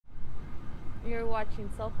You're watching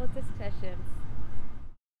Soleful Discussions.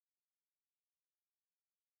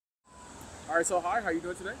 All right, so hi, how you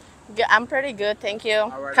doing today? I'm pretty good, thank you.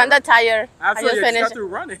 All right, Kinda tired. Absolutely, I I just just got finished. through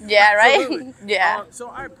running. Yeah, right? Absolutely. Yeah. So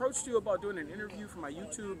I approached you about doing an interview for my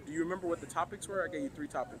YouTube. Do you remember what the topics were? I gave you 3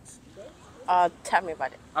 topics. Tell me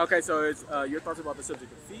about it. Okay, so it's your thoughts about the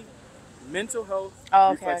subject of feet, mental health,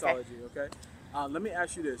 Oh, okay, reflexology. Okay. Let me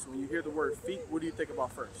ask you this: when you hear the word feet, what do you think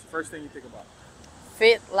about first? First thing you think about?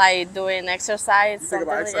 Fit, like doing exercise. You think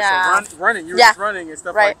about something, exercise, so running. You were Yeah. just running and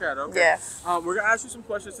stuff Right. like that. Okay. Yeah. We're gonna ask you some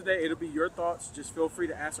questions today. It'll be your thoughts. Just feel free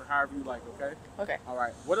to answer however you like. Okay. Okay. All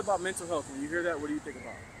right. What about mental health? When you hear that, what do you think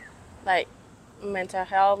about? Like mental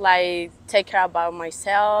health, like take care about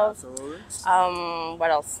myself. Absolutely. What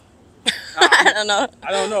else? I don't know.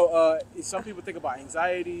 I don't know. Some people think about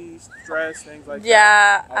anxiety, stress, things like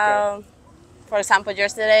Yeah. that. Okay. For example,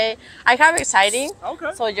 yesterday I have exciting.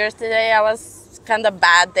 Okay. So yesterday I was kind of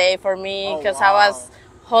bad day for me Oh, because wow. I was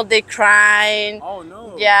whole day crying. Oh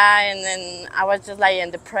no. Yeah, and then I was just like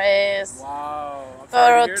depressed. Wow. I'm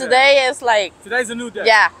sorry to So hear today is like, that. Today's a new day.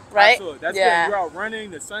 yeah, right? Absolutely. That's Yeah. good. You're out running.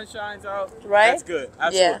 The sun shines out. Right? That's good.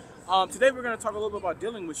 Absolutely. Today we're going to talk a little bit about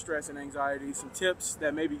dealing with stress and anxiety, some tips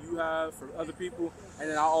that maybe you have for other people, and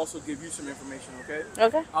then I'll also give you some information, okay?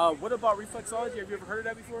 Okay. What about reflexology? Have you ever heard of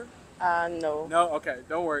that before? No. No? Okay,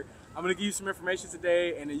 don't worry. I'm going to give you some information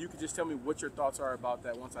today, and then you can just tell me what your thoughts are about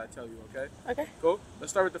that once I tell you, okay? Okay. Cool.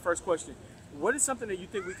 Let's start with the first question. What is something that you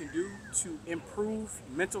think we can do to improve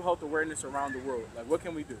mental health awareness around the world? Like, what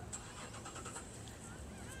can we do?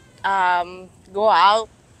 Go out,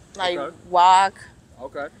 like Okay. walk.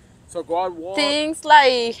 Okay. So go out, walk. Things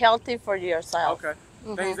like healthy for yourself. Okay.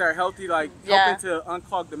 Things that are healthy, like Yeah. helping to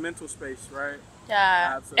unclog the mental space, right?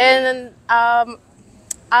 Yeah. Absolutely. And then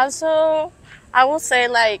also I would say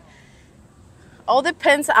like all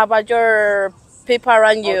depends about your people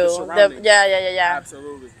around you. surroundings. Yeah.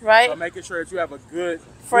 Absolutely. Right? So making sure that you have a good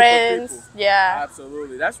Friends. group of people. Yeah.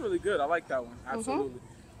 Absolutely. That's really good. I like that one. Absolutely.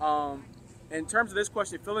 In terms of this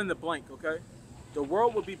question, fill in the blank, okay? The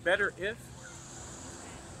world would be better if...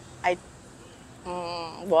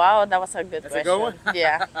 Wow, that was a good That's a question. good one?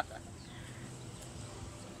 Yeah.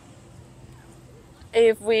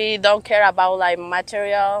 If we don't care about like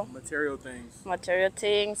material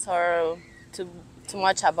things or too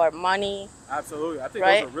much about money. Absolutely. I think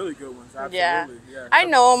Right? those are really good ones. Absolutely. Yeah. Yeah. I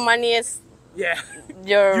know money is Yeah.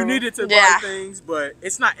 your You need it to yeah. buy things, but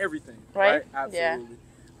it's not everything. Right? Absolutely.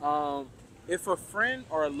 If a friend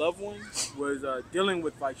or a loved one was dealing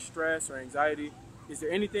with like stress or anxiety, is there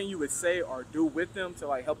anything you would say or do with them to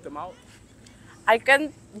like help them out?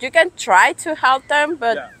 You can try to help them,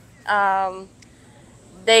 but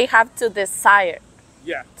they have to desire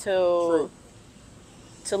Yeah. to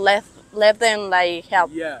True. let them like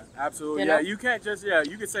help. Yeah, absolutely. You Yeah, know? you can't just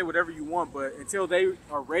you can say whatever you want, but until they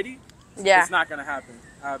are ready, Yeah. it's not gonna happen.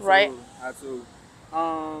 Absolutely. Right. Absolutely.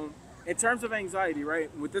 In terms of anxiety, right?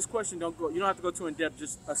 With this question, you don't have to go too in depth,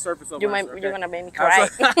 just a surface level. Answer, okay? You're gonna make me cry.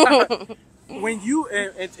 When you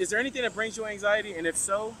is there anything that brings you anxiety, and if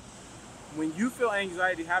so, when you feel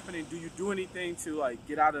anxiety happening, do you do anything to like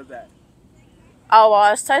get out of that? Oh, well,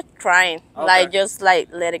 I start crying. Okay. Like just like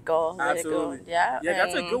let it go. Let Absolutely. it go. Yeah. Yeah,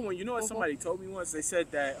 that's a and- good one. You know what somebody told me once? They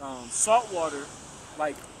said that salt water,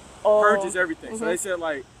 like, Oh, purges everything. So they said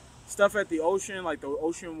like stuff at the ocean, like the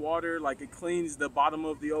ocean water, like it cleans the bottom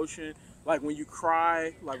of the ocean. Like when you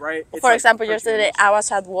cry, like right. It's For like example, purging yesterday emotion. I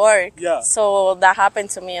was at work. Yeah. So that happened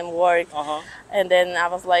to me in work. Uh-huh. And then I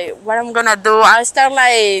was like, what I'm gonna do? I start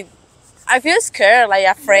like, I feel scared, like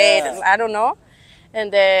afraid. Yeah. I don't know.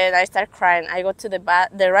 And then I start crying. I go to the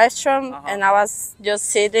restroom and I was just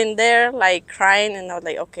sitting there like crying, and I was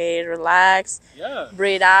like, okay, relax, Yeah.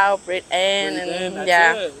 breathe out, breathe in, Breathe and in, that's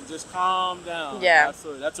yeah. it. Just calm down. Yeah.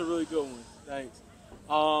 Absolutely. That's a really good one. Thanks.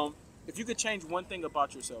 If you could change one thing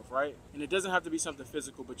about yourself, right? And it doesn't have to be something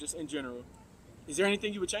physical, but just in general, is there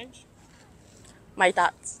anything you would change? My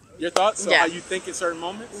thoughts. Your thoughts? So Yeah. how you think in certain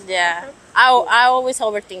moments? Yeah. Okay. I always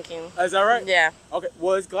overthinking. Is that right? Yeah. Okay.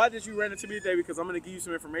 Well, it's glad that you ran into me today because I'm going to give you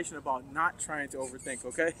some information about not trying to overthink,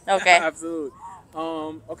 okay? Okay. Absolutely.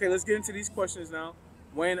 Okay, let's get into these questions now.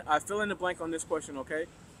 When I fill in the blank on this question, okay?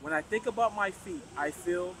 When I think about my feet, I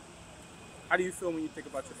feel... How do you feel when you think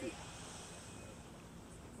about your feet?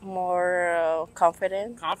 More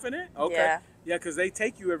confident. Confident? Okay. Yeah. Yeah, because they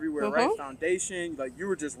take you everywhere, right? Foundation, like you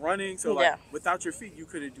were just running, so like Yeah. without your feet, you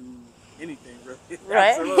couldn't do anything, really. Right?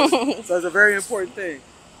 Absolutely. So it's a very important thing.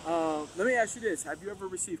 Let me ask you this: have you ever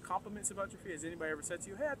received compliments about your feet? Has anybody ever said to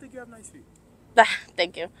you, "Hey, I think you have nice feet"?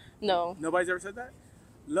 Thank you. No. Nobody's ever said that.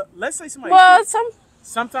 Let's say somebody. Well, did.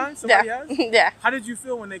 Sometimes yeah. somebody has. Yeah. How did you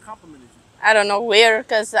feel when they complimented you? I don't know, weird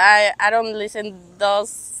because I don't listen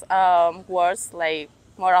those words like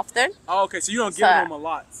more often. Oh, okay. So you don't give So, them a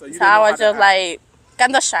lot. So you so didn't I know how was to just act. like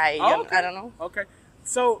kind of shy. Oh, okay. I don't know. Okay.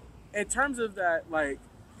 So in terms of that, like,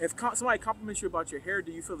 if somebody compliments you about your hair,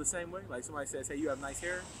 do you feel the same way? Like somebody says, "Hey, you have nice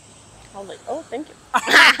hair." I'm like, oh, thank you.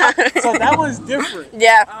 So that one's different.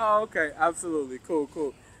 Yeah. Oh, okay. Absolutely. Cool.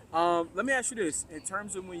 Cool. Let me ask you this: in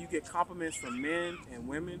terms of when you get compliments from men and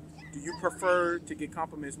women, do you prefer to get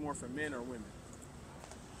compliments more from men or women?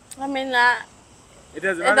 I mean, It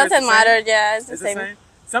doesn't it matter. doesn't matter. Yeah, it's the It's same. the same.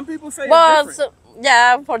 Some people say Well, it's different.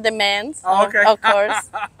 yeah, for the men, Oh, okay. of course.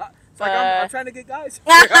 It's like I'm trying to get guys.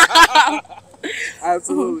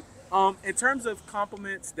 Absolutely. In terms of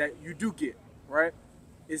compliments that you do get, right?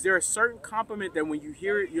 Is there a certain compliment that when you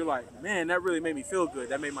hear it, you're like, man, that really made me feel good.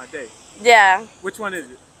 That made my day. Yeah, Which one is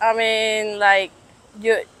it? I mean, like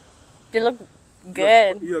you look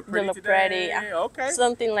good. You look pretty You look today. pretty. Okay.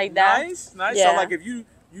 Something like that. Nice, nice. Yeah. So like if you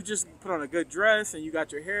just put on a good dress and you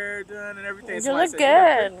got your hair done and everything, You somebody look says,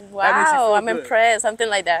 good. that makes you Wow, feel I'm good. impressed. Something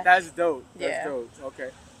like that. That's dope. That's Yeah. dope. Okay.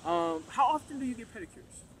 How often do you get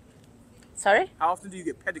pedicures? Sorry? How often do you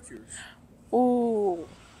get pedicures? Ooh,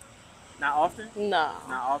 Not often. no,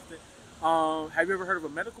 Not often. Have you ever heard of a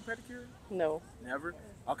medical pedicure? no. Never.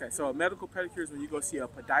 Okay, so a medical pedicure is when you go see a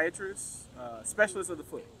podiatrist, specialist of the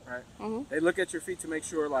foot, right? Mhm. They look at your feet to make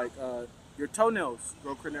sure like your toenails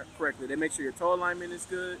grow correctly. They make sure your toe alignment is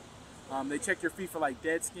good. They check your feet for like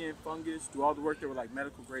dead skin, fungus, do all the work there with like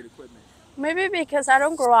medical grade equipment. Maybe because I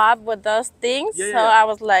don't grow up with those things, Yeah, so yeah. I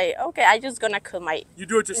was like, okay, I just gonna cut my. You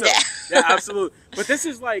do it yourself. Yeah, absolutely. But this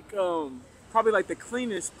is like probably like the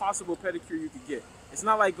cleanest possible pedicure you could get. It's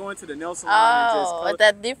not like going to the nail salon and just Oh, color.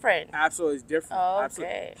 that's different. Absolutely, it's different. Oh,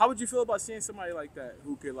 Absolutely. okay. How would you feel about seeing somebody like that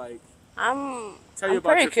who could like I'm tell you I'm about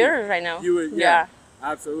pretty your feet? curious right now. You would, Yeah.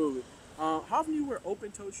 absolutely. How often do you wear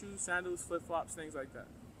open toe shoes, sandals, flip flops, things like that?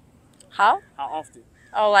 How? How often?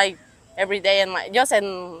 Oh, like every day in my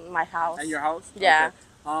house. In your house? Yeah.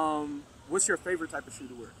 Okay. What's your favorite type of shoe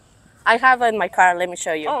to wear? I have it in my car. Let me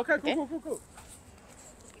show you. Oh, okay, cool.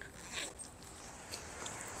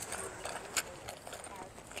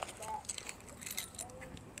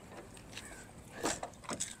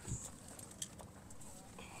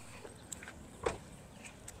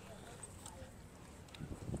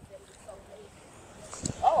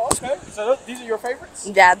 Oh, okay. So these are your favorites?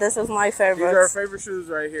 Yeah, this is my These are our favorite. favorite shoes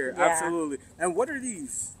right here. Yeah. Absolutely. And what are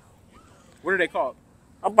these? What are they called?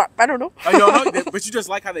 Oh, but I don't know. Oh, you don't know? But you just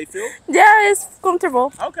like how they feel? Yeah, it's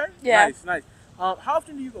comfortable. Okay. Yeah. Nice. How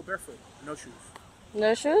often do you go barefoot? No shoes.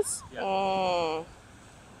 No shoes? Yeah.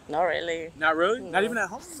 Not really. Not really? Not even at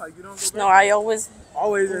home? Like you don't go barefoot? No, I always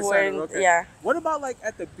Always in wear. sandals, okay. Yeah. What about like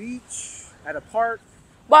at the beach, at a park?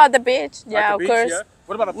 Well, at the beach, yeah, At the of beach, course. yeah?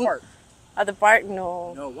 What about a park? At the park,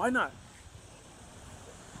 no. No, why not?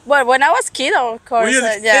 Well, when I was kid, of course, you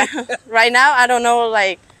was a yeah. Right now, I don't know,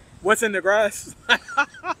 like, What's in the grass?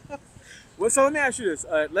 Well, so let me ask you this.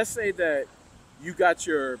 Let's say that you got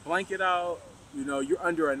your blanket out, you know, you're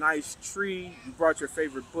under a nice tree, you brought your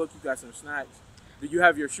favorite book, you got some snacks. Do you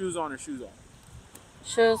have your shoes on or shoes off?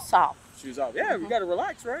 shoes off. Shoes off. Yeah, we got to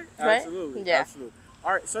relax, right? Right? Absolutely. Yeah. Absolutely.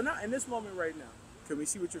 All right, so now in this moment right now, can we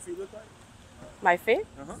see what your feet look like? My feet?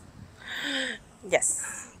 Uh-huh.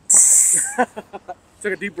 Yes.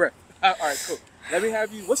 Take a deep breath. All right, cool. Let me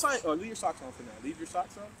have you. What size? Oh, leave your socks on for now. Leave your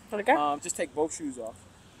socks on. Okay. Just take both shoes off.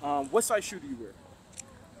 What size shoe do you wear?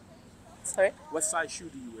 Sorry? What size shoe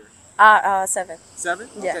do you wear? 7. 7?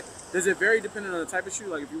 Yeah. Okay. Does it vary depending on the type of shoe?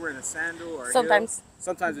 Like if you're wearing a sandal or a Sometimes. heel?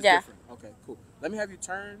 Sometimes it's Yeah. different. Okay, cool. Let me have you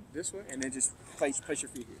turn this way and then just place your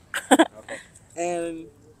feet here. Okay. And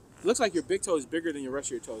it looks like your big toe is bigger than your rest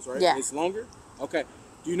of your toes, right? Yeah. It's longer? Okay.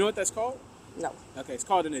 Do you know what that's called? No. Okay, it's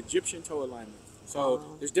called an Egyptian toe alignment.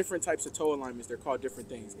 So there's different types of toe alignments. They're called different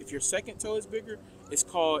things. If your second toe is bigger, it's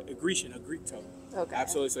called a Grecian, a Greek toe. Okay.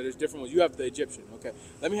 Absolutely. So there's different ones. You have the Egyptian. Okay.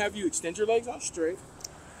 Let me have you extend your legs out straight,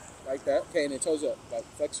 like that. Okay, and then toes up. Like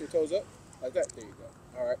flex your toes up, like that. There you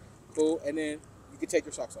go. All right. Cool. And then you can take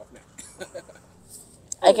your socks off now.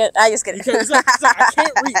 I just get You it. can't, it's like, I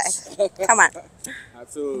can't reach. Come on.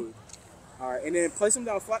 Absolutely. All right, and then place them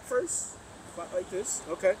down flat first. Flat like this.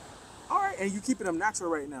 Okay. All right, and you keeping them natural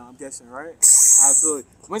right now, I'm guessing, right? Absolutely.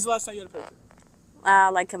 When's the last time you had a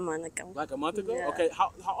pedicure? Like a month ago. Like a month ago? Yeah. Okay.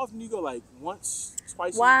 How often do you go? Like once,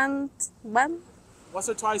 twice? One. Once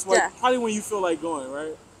or twice? Well, Yeah. Probably when you feel like going,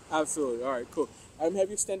 right? Absolutely. All right, cool. I'm have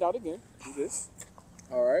you extend out again. Do this.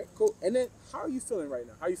 All right, cool. And then, how are you feeling right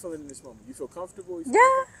now? How are you feeling in this moment? You feel comfortable? You feel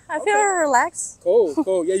Yeah, I feel Okay. relaxed.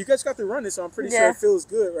 Cool. Yeah, you guys got to run this, so I'm pretty sure Yeah. it feels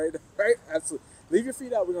good, right? Right? Absolutely. Leave your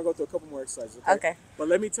feet out. We're going to go through a couple more exercises, okay? Okay. But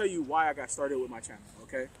let me tell you why I got started with my channel,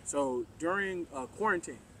 okay? So during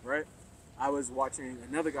quarantine, right, I was watching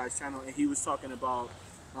another guy's channel, and he was talking about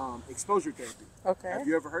exposure therapy. Okay. Have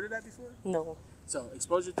you ever heard of that before? No. So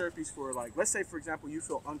exposure therapy is for, like, let's say, for example, you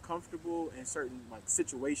feel uncomfortable in certain, like,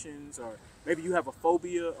 situations, or maybe you have a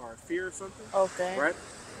phobia or a fear or something. Okay. Right?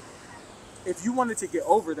 If you wanted to get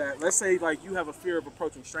over that, let's say, like, you have a fear of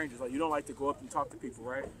approaching strangers, like you don't like to go up and talk to people,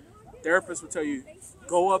 right? Therapists will tell you,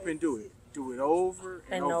 go up and do it. Do it over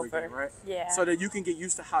and over again, right? Yeah. So that you can get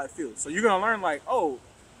used to how it feels. So you're going to learn, like, oh,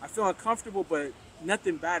 I feel uncomfortable, but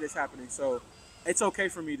nothing bad is happening. So it's okay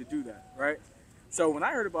for me to do that, right? So when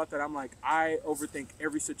I heard about that, I'm like, I overthink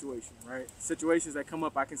every situation, right? Situations that come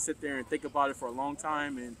up, I can sit there and think about it for a long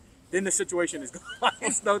time, and then the situation is gone.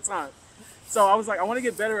 It's no time. So I was like, I want to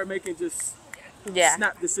get better at making just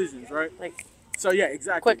snap decisions, right? Like, so yeah,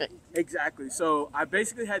 exactly. quickly. Exactly. So I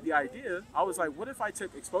basically had the idea. I was like, what if I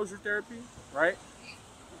took exposure therapy, right?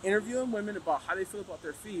 Interviewing women about how they feel about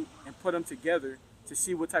their feet and put them together to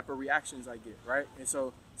see what type of reactions I get, right? And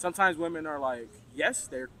so sometimes women are like, yes,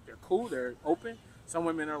 they're cool, they're open. Some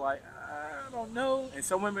women are like, I don't know. And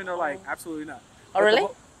some women are like, absolutely not. Oh, But really?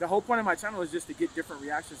 the whole point of my channel is just to get different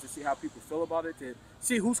reactions, to see how people feel about it, to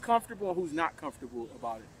see who's comfortable and who's not comfortable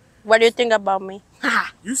about it. What do you think about me?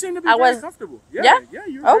 You seem to be I very was- comfortable. Yeah? Yeah,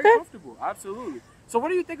 you're Okay. very comfortable. Absolutely. So what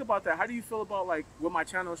do you think about that? How do you feel about, like, what my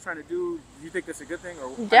channel is trying to do? Do you think that's a good thing? Or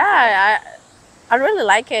how do you feel? Yeah, I really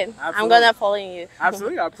like it. I'm Absolutely. gonna follow you.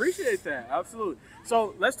 Absolutely, I appreciate that. Absolutely.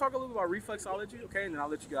 So let's talk a little about reflexology, okay? And then I'll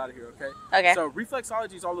let you get out of here, okay? Okay. So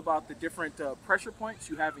reflexology is all about the different pressure points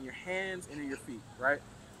you have in your hands and in your feet, right?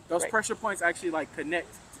 Those Right. pressure points actually, like,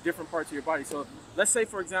 connect to different parts of your body. So let's say,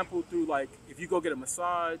 for example, through, like, if you go get a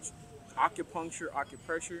massage, acupuncture,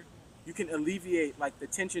 acupressure, you can alleviate, like, the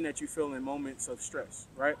tension that you feel in moments of stress,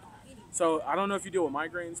 right? So I don't know if you deal with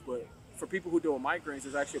migraines, but for people who deal with migraines,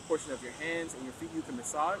 there's actually a portion of your hands and your feet you can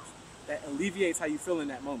massage that alleviates how you feel in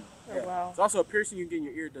that moment. Oh, wow. It's also a piercing you get in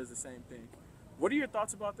your ear does the same thing. What are your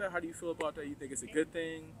thoughts about that? How do you feel about that? You think it's a good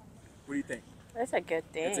thing? What do you think? That's a good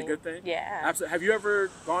thing. It's a good thing? Yeah. Absolutely. Have you ever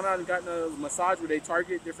gone out and gotten a massage where they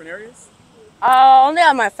target different areas? Only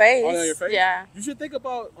on my face. Only on your face? Yeah. You should think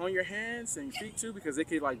about on your hands and feet too, because it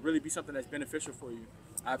could, like, really be something that's beneficial for you.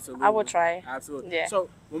 Absolutely. I will try. Absolutely. Yeah. So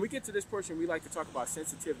when we get to this portion, we like to talk about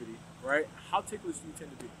sensitivity, right? How ticklish do you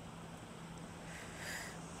tend to be?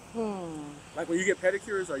 Like when you get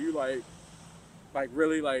pedicures, are you like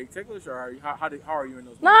really like ticklish, or are you, how are you in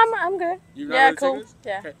those? No, I'm good. You're not Yeah, really cool. ticklish?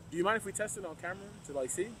 Yeah. Okay. Do you mind if we test it on camera to, like,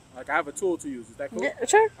 see? Like, I have a tool to use. Is that cool? Yeah,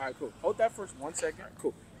 sure. All right, cool. Hold that for 1 second.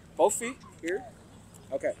 Cool. Both feet here.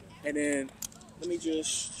 Okay. And then let me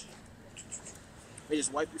just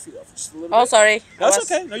wipe your feet off just a little Oh, bit. sorry. That's I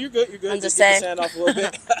was okay. No, you're good. You're good. on the Just get the sand. sand off a little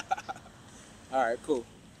bit. All right, cool.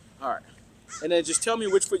 All right. And then just tell me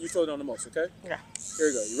which foot you feel it on the most, okay? Yeah. Here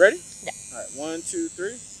we go. You ready? Yeah. All right. 1, 2,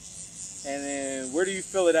 3. And then where do you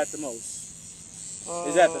feel it at the most?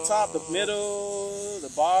 Is it at the top, the middle,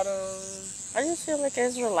 the bottom? I just feel like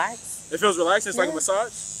it's relaxed. It feels relaxed. It's like a Yeah.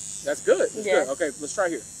 massage. That's good. That's Yeah. good. Okay, let's try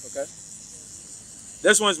here. Okay.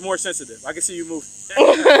 This one's more sensitive. I can see you move.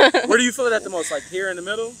 Where do you feel it at the most? Like here in the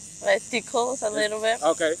middle? Like tickles a little bit.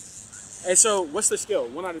 Okay. And so, what's the scale?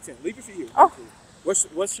 1 out of 10. Leave your feet here. Oh. What's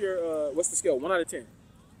the scale? 1 out of 10.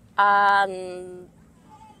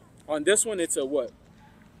 On this one, it's a what?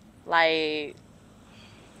 Like,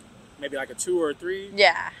 Maybe like a 2 or a 3.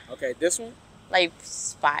 yeah, Okay. This one? like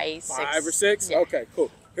 5, 6. 5 or 6. Yeah. Okay.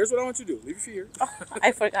 Cool. Here's what I want you to do. Leave your feet here.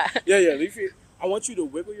 I forgot. Yeah. Leave your feet. I want you to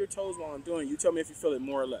wiggle your toes while I'm doing it. You tell me if you feel it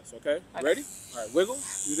more or less, okay? Okay. Ready? All right, wiggle.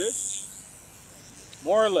 Do this.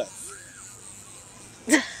 More or less?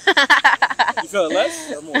 You feel it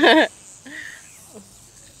less or more?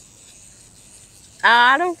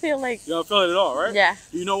 I don't feel like. You don't feel it at all, right? Yeah.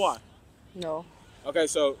 Do you know why? No. Okay,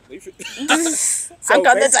 so leave it. I'm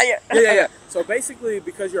kind of tired. Yeah. So basically,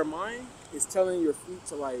 because your mind is telling your feet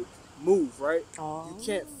to, like, move, right? Oh. You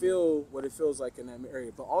can't feel what it feels like in that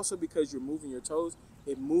area. But also because you're moving your toes,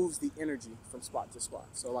 it moves the energy from spot to spot.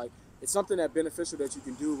 So, like, it's something that beneficial that you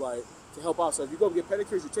can do, like, to help out. So if you go get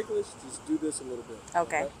pedicures, you're ticklish, just do this a little bit.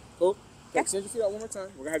 Okay. Cool? Okay, Yeah. extend your feet out one more time.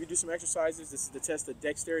 We're going to have you do some exercises. This is the test of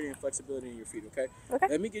dexterity and flexibility in your feet, okay? Okay.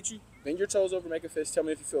 Let me get you, bend your toes over, make a fist. Tell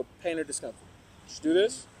me if you feel pain or discomfort. Just do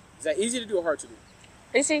this. Is that easy to do or hard to do?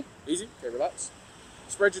 Easy. Easy? Okay, relax.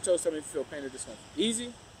 Spread your toes. Tell me if you feel pain or discomfort.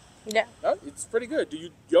 Easy? Yeah. No, it's pretty good. Do you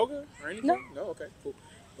yoga or anything? No. No? Okay, cool.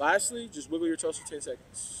 Lastly, just wiggle your toes for 10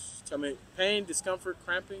 seconds. Tell me pain, discomfort,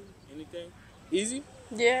 cramping, anything. Easy?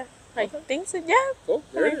 Yeah. I Okay. think so. Yeah. Cool.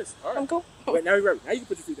 There it Okay. is. All right. I'm cool. Wait, now you're ready. Now you can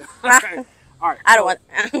put your feet down. Okay. All right. I don't want.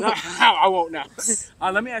 No, I won't now.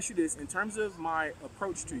 Let me ask you this: in terms of my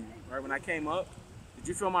approach to you, right? When I came up, did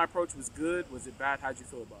you feel my approach was good? Was it bad? How'd you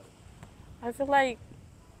feel about it? I feel like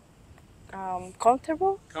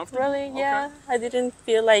comfortable. Comfortable? Really, Okay. yeah. I didn't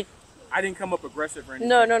feel like. I didn't come up aggressive or anything.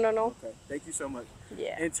 No. Okay. Thank you so much.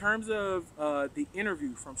 Yeah. In terms of the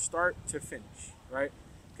interview from start to finish, right?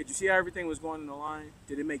 Could you see how everything was going in the line?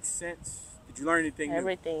 Did it make sense? Did you learn anything new?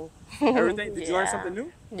 Everything. Everything? Did you learn Yeah. something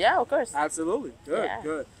new? Yeah, of course. Absolutely. Good, Yeah.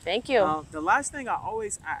 good. Thank you. The last thing I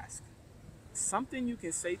always ask, something you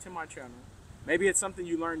can say to my channel. Maybe it's something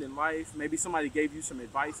you learned in life. Maybe somebody gave you some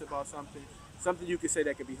advice about something. Something you can say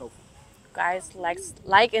that could be helpful. Guys,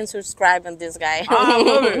 like and subscribe on this guy. I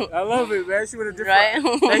love it. I love it, man. She would have different.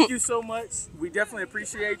 Right? Thank you so much. We definitely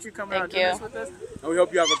appreciate you coming out and doing this with us. And we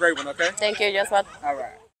hope you have a great one, okay? Thank you, just what. All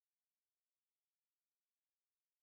right.